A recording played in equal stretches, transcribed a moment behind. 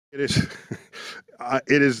It is.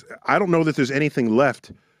 It is. I don't know that there's anything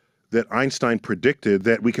left that Einstein predicted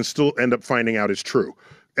that we can still end up finding out is true.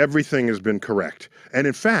 Everything has been correct. And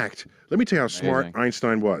in fact, let me tell you how smart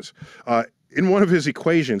Einstein was. In one of his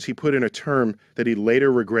equations, he put in a term that he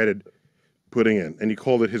later regretted putting in, and he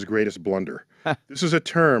called it his greatest blunder. This is a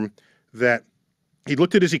term that he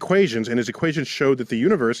looked at his equations, and his equations showed that the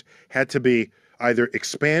universe had to be either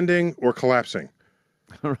expanding or collapsing.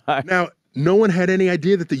 Right. Now, no one had any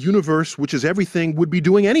idea that the universe, which is everything, would be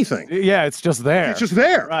doing anything. Yeah, it's just there. It's just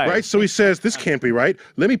there, right? So he says, this can't be right.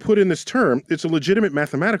 Let me put in this term. It's a legitimate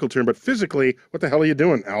mathematical term, but physically, what the hell are you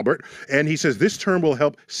doing, Albert? And he says, this term will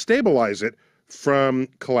help stabilize it from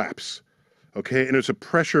collapse. Okay, and it's a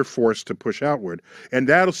pressure force to push outward, and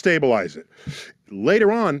that'll stabilize it.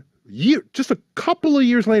 Later on, just a couple of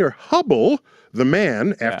years later, Hubble, the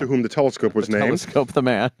man after whom the telescope was named, Telescope the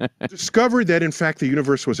man, discovered that in fact the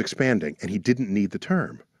universe was expanding, and he didn't need the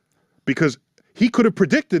term because he could have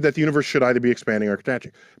predicted that the universe should either be expanding or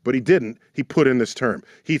contracting, but he didn't. He put in this term.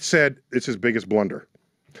 He said it's his biggest blunder.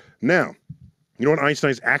 Now, you know what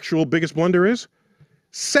Einstein's actual biggest blunder is?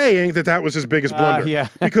 Saying that that was his biggest blunder. Yeah.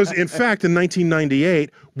 Because in fact, in 1998,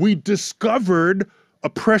 we discovered a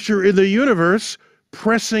pressure in the universe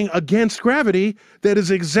pressing against gravity that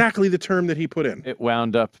is exactly the term that he put in. It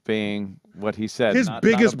wound up being what he said. His not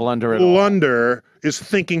biggest a blunder at all. is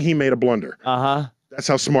thinking he made a blunder. Uh-huh. That's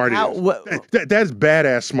how smart he is. That's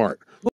badass smart.